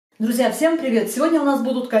Друзья, всем привет! Сегодня у нас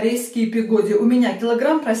будут корейские пигоди. У меня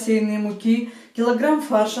килограмм просеянной муки, килограмм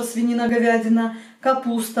фарша, свинина, говядина,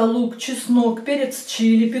 капуста, лук, чеснок, перец,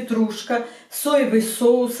 чили, петрушка, соевый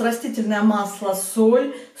соус, растительное масло,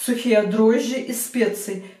 соль, сухие дрожжи из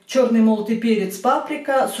специй, черный молотый перец,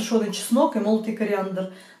 паприка, сушеный чеснок и молотый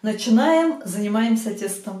кориандр. Начинаем, занимаемся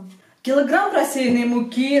тестом. Килограмм просеянной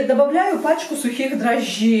муки, добавляю пачку сухих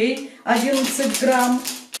дрожжей, 11 грамм,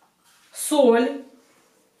 соль.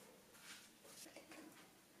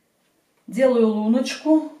 Делаю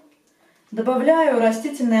луночку, добавляю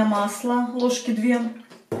растительное масло, ложки 2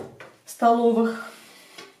 столовых,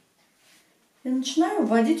 и начинаю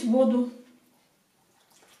вводить воду.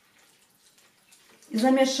 И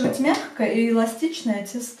замешивать мягкое и эластичное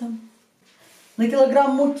тесто. На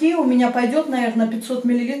килограмм муки у меня пойдет, наверное, 500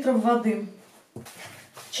 мл воды.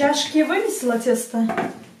 В чашке вымесила тесто,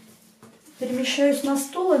 перемещаюсь на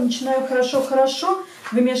стол и начинаю хорошо-хорошо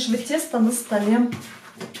вымешивать тесто на столе.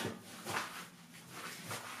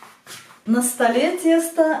 На столе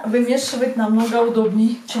тесто вымешивать намного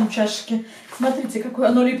удобнее, чем в чашке. Смотрите, какое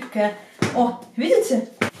оно липкое. О, видите?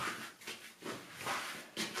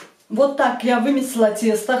 Вот так я вымесила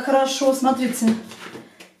тесто хорошо. Смотрите,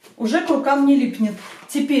 уже к рукам не липнет.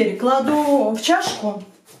 Теперь кладу в чашку,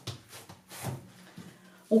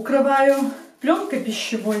 укрываю пленкой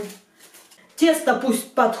пищевой. Тесто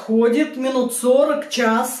пусть подходит минут 40,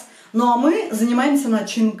 час. Ну а мы занимаемся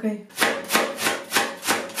начинкой.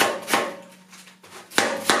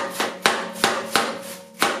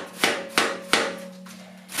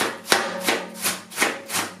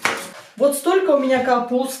 Вот столько у меня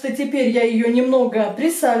капусты, теперь я ее немного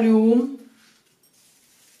присолю.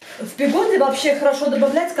 В пигоди вообще хорошо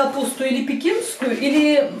добавлять капусту или пекинскую,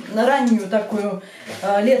 или раннюю такую,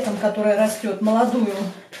 летом, которая растет, молодую.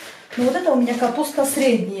 Но вот это у меня капуста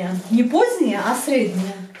средняя, не поздняя, а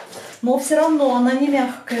средняя. Но все равно она не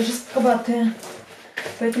мягкая, жестковатая,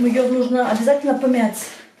 поэтому ее нужно обязательно помять.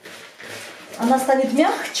 Она станет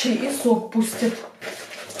мягче и сок пустит.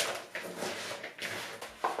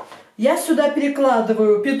 Я сюда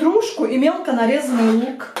перекладываю петрушку и мелко нарезанный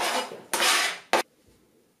лук.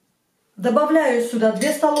 Добавляю сюда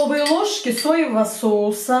 2 столовые ложки соевого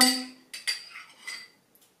соуса.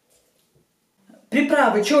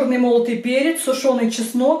 Приправы: черный молотый перец, сушеный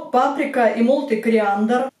чеснок, паприка и молотый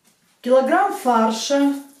кориандр. Килограмм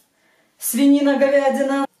фарша, свинина,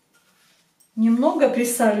 говядина. Немного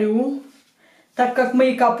присолю, так как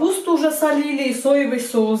мы и капусту уже солили, и соевый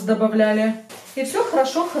соус добавляли. И все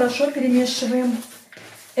хорошо-хорошо перемешиваем.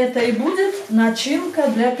 Это и будет начинка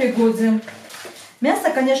для пигоди. Мясо,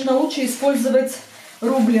 конечно, лучше использовать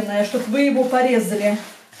рубленое, чтобы вы его порезали,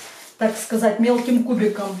 так сказать, мелким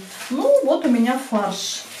кубиком. Ну, вот у меня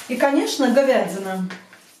фарш. И, конечно, говядина.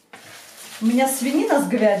 У меня свинина с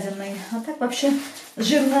говядиной, а так вообще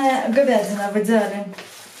жирная говядина в идеале.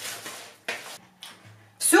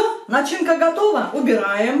 Все, начинка готова.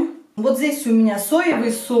 Убираем. Вот здесь у меня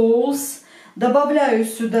соевый соус. Добавляю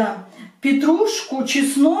сюда петрушку,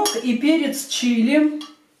 чеснок и перец чили.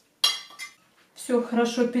 Все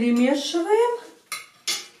хорошо перемешиваем.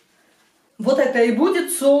 Вот это и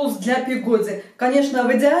будет соус для пигоди. Конечно,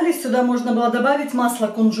 в идеале сюда можно было добавить масло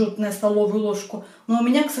кунжутное, столовую ложку, но у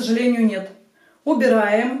меня, к сожалению, нет.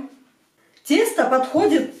 Убираем. Тесто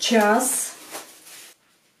подходит час.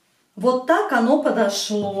 Вот так оно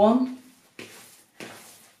подошло.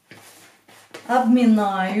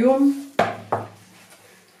 Обминаю.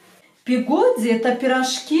 Пигоди — это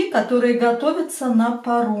пирожки, которые готовятся на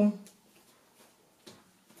пару.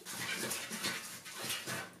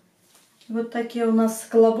 Вот такие у нас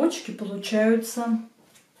колобочки получаются.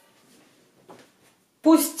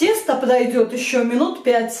 Пусть тесто подойдет еще минут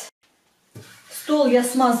 5. Стол я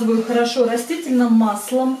смазываю хорошо растительным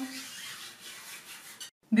маслом.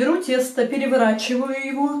 Беру тесто, переворачиваю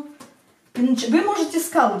его. Вы можете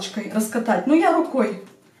скалочкой раскатать, но я рукой.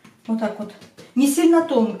 Вот так вот. Не сильно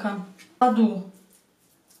тонко. Кладу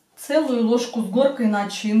целую ложку с горкой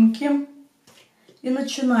начинки. И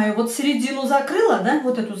начинаю. Вот середину закрыла, да,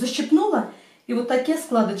 вот эту защипнула. И вот такие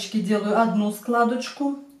складочки делаю. Одну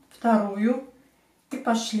складочку, вторую. И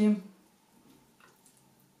пошли.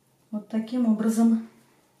 Вот таким образом.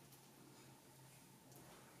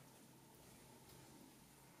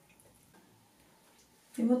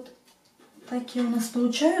 И вот такие у нас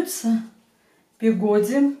получаются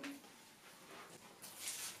пигоди.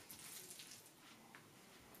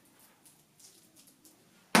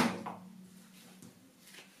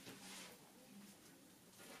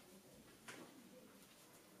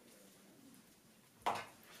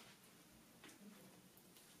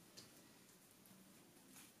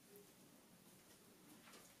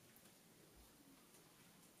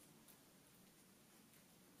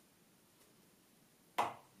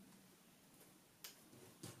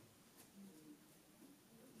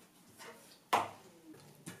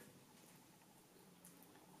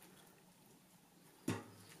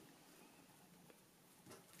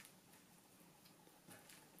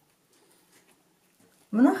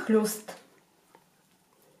 внахлёст.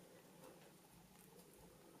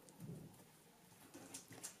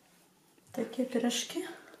 Такие пирожки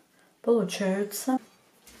получаются.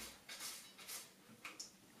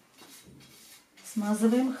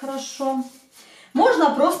 Смазываем хорошо.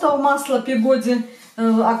 Можно просто в масло Пигоди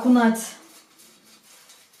окунать.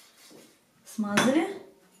 Смазали.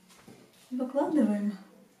 Выкладываем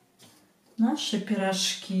наши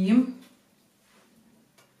пирожки.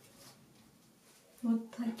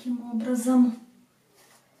 Вот таким образом.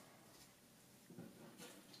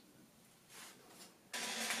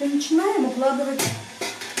 И начинаем укладывать.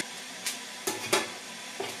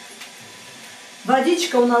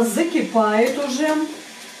 Водичка у нас закипает уже.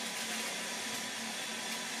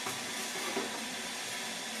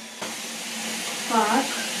 Так.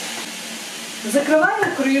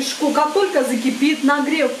 Закрываю крышку. Как только закипит,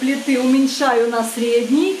 нагрев плиты уменьшаю на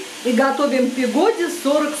средний. И готовим пигоди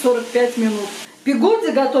 40-45 минут. Пигоди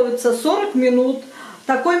готовится 40 минут.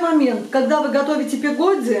 Такой момент, когда вы готовите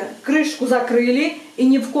пигоди, крышку закрыли, и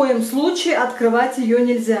ни в коем случае открывать ее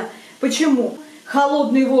нельзя. Почему?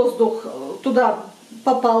 Холодный воздух туда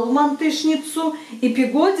попал в мантышницу, и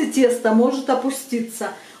пигоди тесто может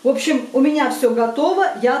опуститься. В общем, у меня все готово,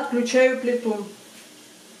 я отключаю плиту.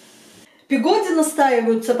 Пигоди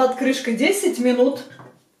настаиваются под крышкой 10 минут.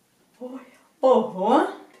 Ого!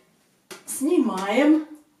 Снимаем.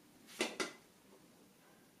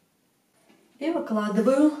 И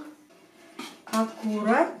выкладываю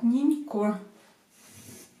аккуратненько.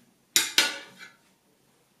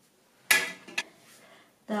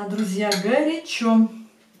 Да, друзья, горячо.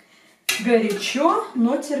 Горячо,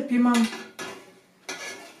 но терпимо.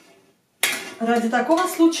 Ради такого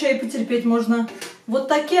случая и потерпеть можно. Вот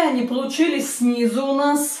такие они получились снизу у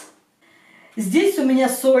нас. Здесь у меня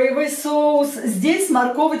соевый соус, здесь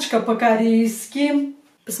морковочка по-корейски.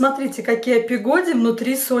 Посмотрите, какие пигоди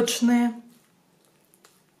внутри сочные.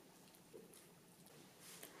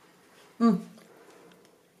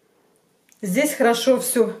 Здесь хорошо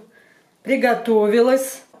все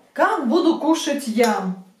приготовилось. Как буду кушать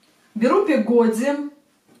я? Беру пигоди.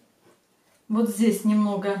 Вот здесь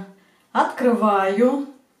немного открываю.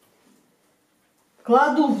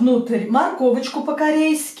 Кладу внутрь морковочку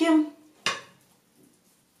по-корейски.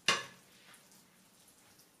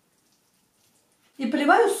 И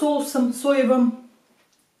поливаю соусом соевым.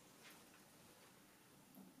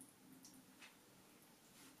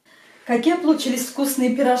 Какие получились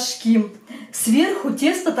вкусные пирожки. Сверху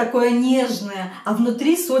тесто такое нежное, а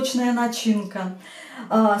внутри сочная начинка.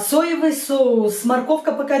 Соевый соус,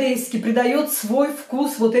 морковка по-корейски придает свой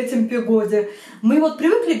вкус вот этим пигоди. Мы вот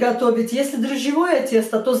привыкли готовить, если дрожжевое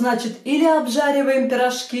тесто, то значит или обжариваем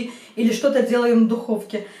пирожки, или что-то делаем в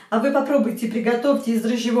духовке. А вы попробуйте, приготовьте из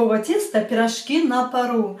дрожжевого теста пирожки на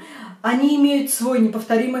пару. Они имеют свой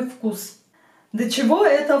неповторимый вкус. До чего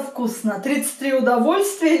это вкусно! 33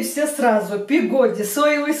 удовольствия и все сразу. Пигоди,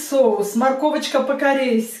 соевый соус, морковочка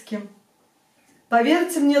по-корейски.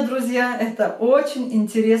 Поверьте мне, друзья, это очень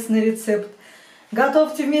интересный рецепт.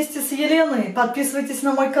 Готовьте вместе с Еленой, подписывайтесь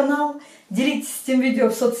на мой канал, делитесь этим видео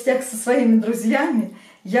в соцсетях со своими друзьями.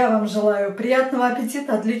 Я вам желаю приятного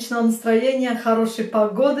аппетита, отличного настроения, хорошей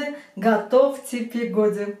погоды. Готовьте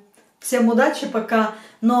пигоди. Всем удачи, пока.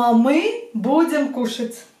 Ну а мы будем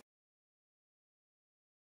кушать.